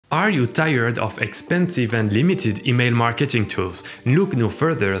Are you tired of expensive and limited email marketing tools? Look no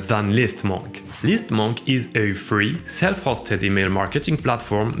further than Listmonk. Listmonk is a free, self-hosted email marketing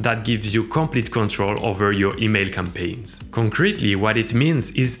platform that gives you complete control over your email campaigns. Concretely, what it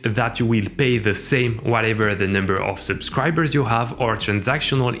means is that you will pay the same whatever the number of subscribers you have or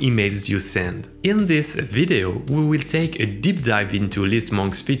transactional emails you send. In this video, we will take a deep dive into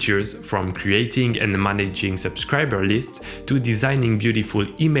Listmonk's features, from creating and managing subscriber lists to designing beautiful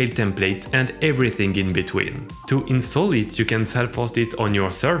email templates and everything in between. To install it, you can self-host it on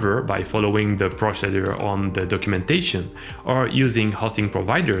your server by following the procedure on the documentation, or using hosting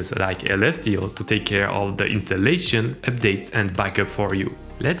providers like Elestio to take care of the installation, updates and backup for you.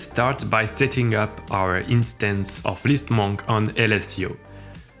 Let's start by setting up our instance of Listmonk on Elestio.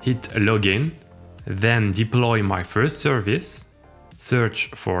 Hit login, then deploy my first service,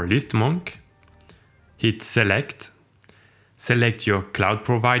 search for Listmonk, hit select, select your cloud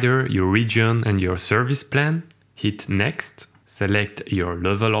provider, your region and your service plan, hit next, select your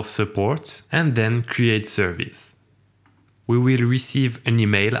level of support and then create service. We will receive an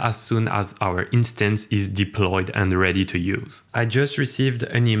email as soon as our instance is deployed and ready to use. I just received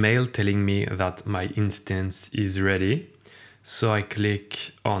an email telling me that my instance is ready. So I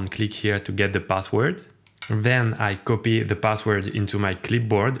click here to get the password. Then I copy the password into my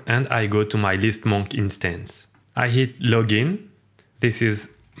clipboard and I go to my Listmonk instance. I hit login. This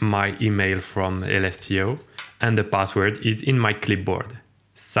is my email from Elestio and the password is in my clipboard.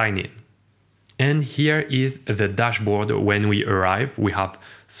 Sign in. And here is the dashboard when we arrive. We have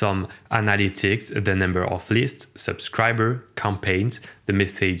some analytics, the number of lists, subscriber, campaigns, the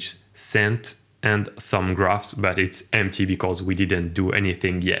message sent, and some graphs, but it's empty because we didn't do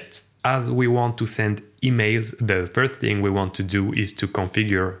anything yet. As we want to send emails, the first thing we want to do is to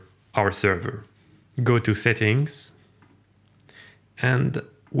configure our server. Go to settings and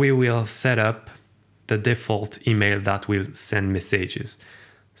we will set up the default email that will send messages.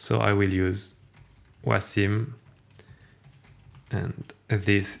 So I will use Wasim and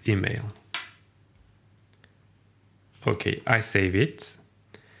this email. Okay, I save it.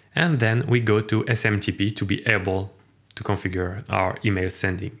 And then we go to SMTP to be able to configure our email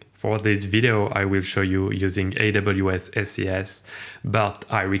sending. For this video, I will show you using AWS SES, but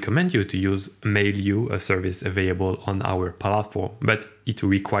I recommend you to use MailU, a service available on our platform, but it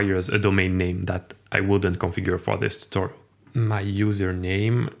requires a domain name that I wouldn't configure for this tutorial. My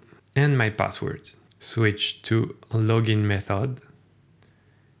username and my password. Switch to login method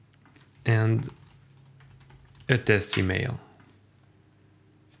and a test email.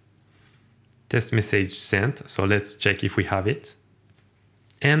 Test message sent, so let's check if we have it.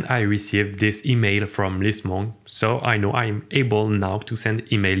 And I received this email from Listmonk, so I know I'm able now to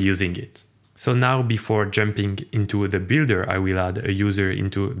send email using it. So now, before jumping into the builder, I will add a user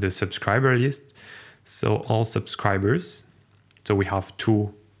into the subscriber list. So all subscribers, so we have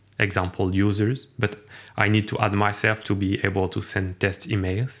 2 example users, but I need to add myself to be able to send test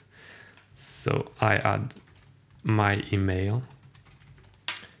emails. So I add my email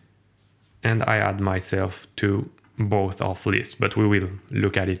and I add myself to both of lists, but we will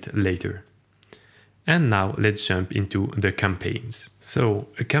look at it later. And now let's jump into the campaigns. So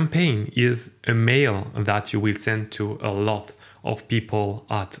a campaign is a mail that you will send to a lot of people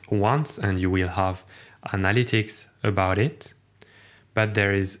at once and you will have analytics about it. But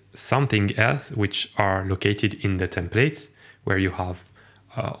there is something else which are located in the templates where you have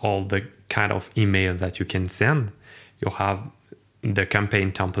all the kind of email that you can send. You have the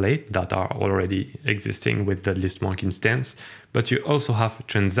campaign template that are already existing with the Listmonk instance, but you also have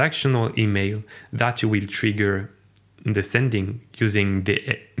transactional email that you will trigger the sending using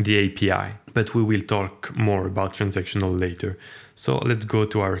the API. But we will talk more about transactional later. So let's go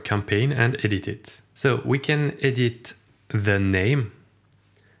to our campaign and edit it. So we can edit the name.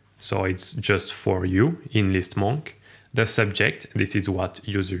 So it's just for you in Listmonk. The subject, this is what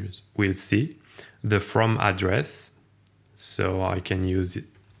users will see. The from address, so I can use it,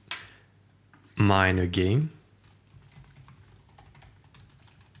 mine again.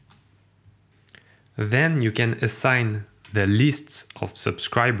 Then you can assign the lists of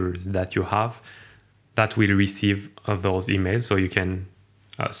subscribers that you have that will receive those emails. So you can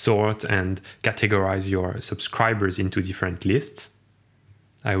sort and categorize your subscribers into different lists.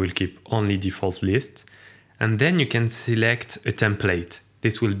 I will keep only default list. And then you can select a template.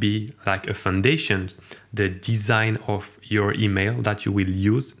 This will be like a foundation, the design of your email that you will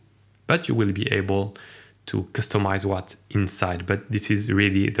use, but you will be able to customize what inside, but this is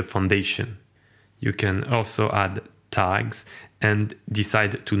really the foundation. You can also add tags and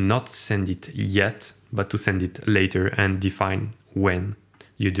decide to not send it yet, but to send it later and define when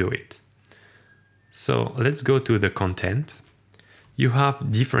you do it. So let's go to the content. You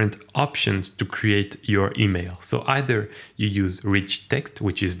have different options to create your email. So either you use rich text,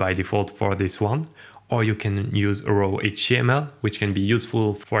 which is by default for this one, or you can use raw HTML, which can be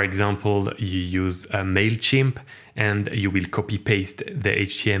useful. For example, you use a MailChimp and you will copy paste the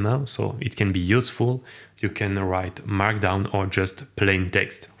HTML, so it can be useful. You can write Markdown or just plain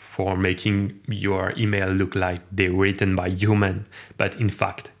text for making your email look like they're written by human, but in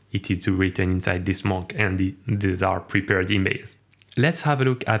fact, it is written inside Listmonk and these are prepared emails. Let's have a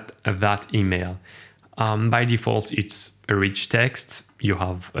look at that email. By default, it's a rich text. You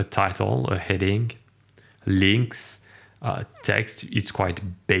have a title, a heading, links, text. It's quite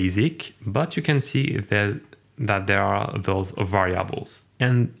basic, but you can see that there are those variables.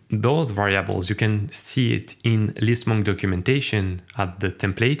 And those variables, you can see it in Listmonk documentation at the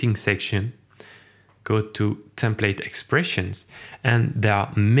templating section. Go to template expressions, and there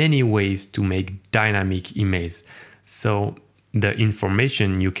are many ways to make dynamic emails. So the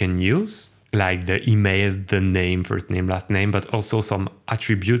information you can use, like the email, the name, first name, last name, but also some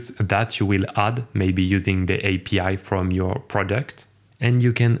attributes that you will add, maybe using the API from your product. And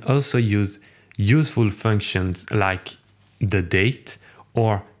you can also use useful functions like the date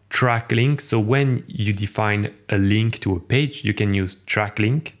or track link. So when you define a link to a page, you can use track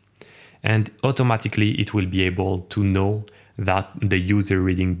link, and automatically it will be able to know that the user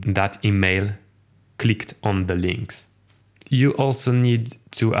reading that email clicked on the links. You also need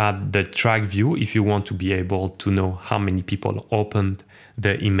to add the track view if you want to be able to know how many people opened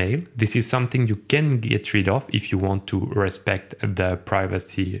the email. This is something you can get rid of if you want to respect the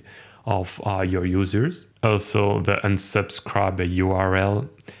privacy of your users. Also the unsubscribe URL,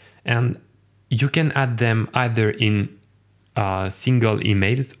 and you can add them either in single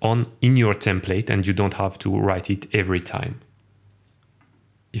emails in your template, and you don't have to write it every time.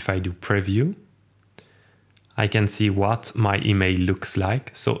 If I do preview, I can see what my email looks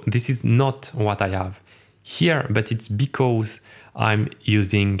like. So this is not what I have here, but it's because I'm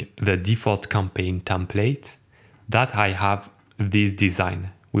using the default campaign template that I have this design.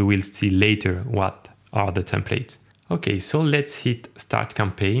 We will see later what are the templates. Okay, so let's hit start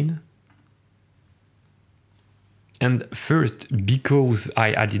campaign. And first, because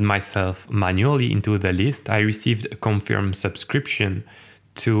I added myself manually into the list, I received a confirmed subscription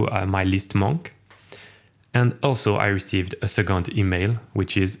to my Listmonk. And also I received a second email,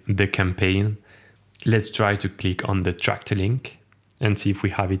 which is the campaign. Let's try to click on the tracked link and see if we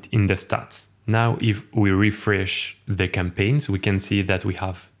have it in the stats. Now, if we refresh the campaigns, we can see that we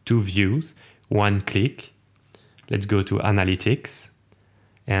have two views, one click. Let's go to analytics.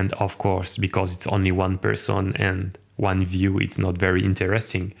 And of course, because it's only one person and one view, it's not very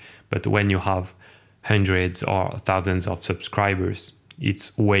interesting. But when you have hundreds or thousands of subscribers,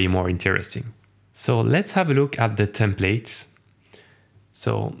 it's way more interesting. So let's have a look at the templates.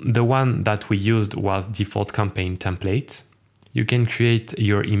 So the one that we used was default campaign template. You can create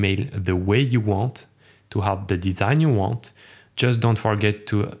your email the way you want, to have the design you want. Just don't forget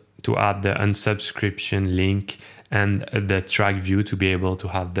to add the unsubscription link and the track view to be able to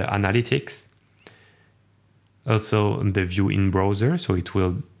have the analytics. Also the view in browser, so it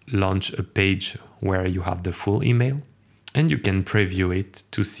will launch a page where you have the full email. And you can preview it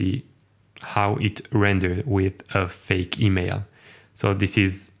to see how it rendered with a fake email. So this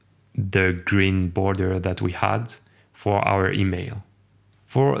is the green border that we had for our email.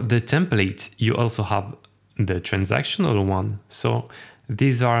 For the template, you also have the transactional one. So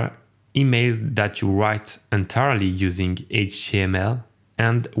these are emails that you write entirely using HTML,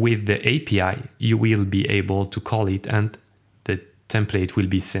 and with the API, you will be able to call it and the template will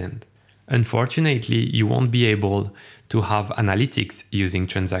be sent. Unfortunately, you won't be able to have analytics using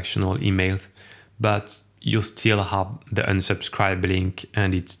transactional emails, but you still have the unsubscribe link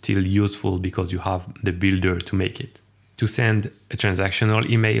and it's still useful because you have the builder to make it. To send a transactional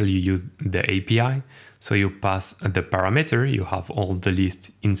email, you use the API. So you pass the parameter, you have all the list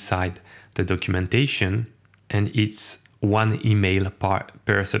inside the documentation, and it's one email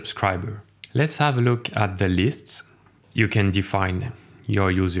per subscriber. Let's have a look at the lists. You can define your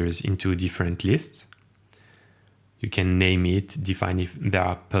users into different lists. You can name it, define if they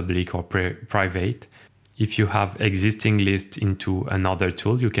are public or private. If you have existing lists into another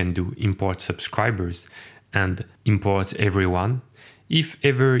tool, you can do import subscribers and import everyone. If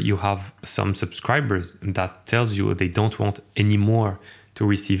ever you have some subscribers that tells you they don't want any more to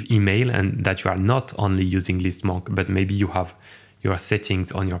receive email and that you are not only using Listmonk, but maybe you have your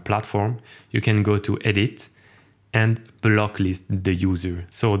settings on your platform, you can go to edit and blocklist the user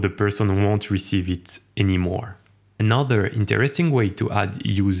so the person won't receive it anymore. Another interesting way to add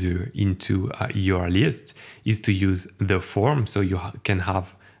user into your list is to use the form. So you can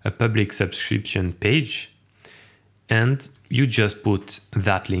have a public subscription page and you just put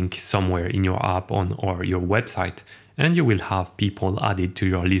that link somewhere in your app or your website, and you will have people added to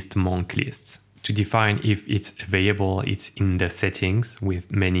your Listmonk lists. To define if it's available, it's in the settings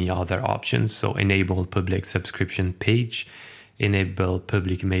with many other options. So enable public subscription page, enable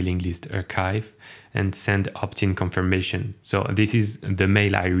public mailing list archive, and send opt-in confirmation. So this is the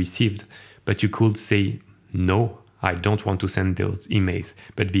mail I received, but you could say, no, I don't want to send those emails,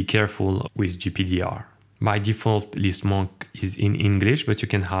 but be careful with GDPR. By default, Listmonk is in English, but you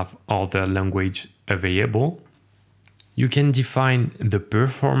can have other language available. You can define the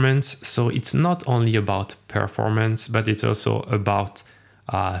performance. So it's not only about performance, but it's also about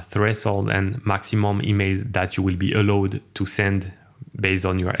threshold and maximum emails that you will be allowed to send based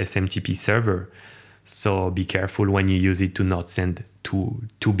on your SMTP server. So be careful when you use it to not send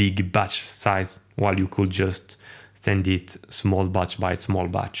too big batch size, while you could just send it small batch by small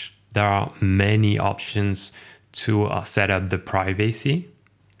batch. There are many options to set up the privacy.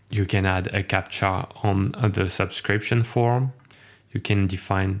 You can add a CAPTCHA on the subscription form. You can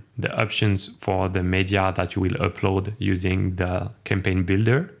define the options for the media that you will upload using the campaign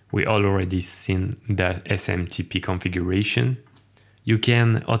builder. We already seen the SMTP configuration. You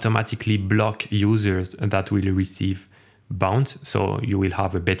can automatically block users that will receive bounce, so you will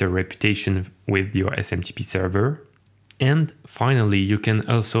have a better reputation with your SMTP server. And finally, you can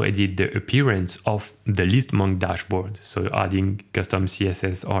also edit the appearance of the Listmonk dashboard, so adding custom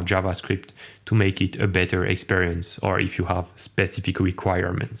CSS or JavaScript to make it a better experience, or if you have specific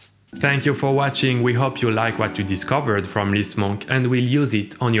requirements. Thank you for watching. We hope you like what you discovered from Listmonk and will use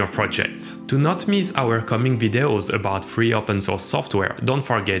it on your projects. To not miss our coming videos about free open source software, don't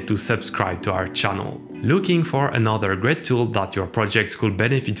forget to subscribe to our channel. Looking for another great tool that your projects could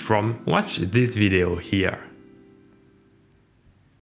benefit from? Watch this video here.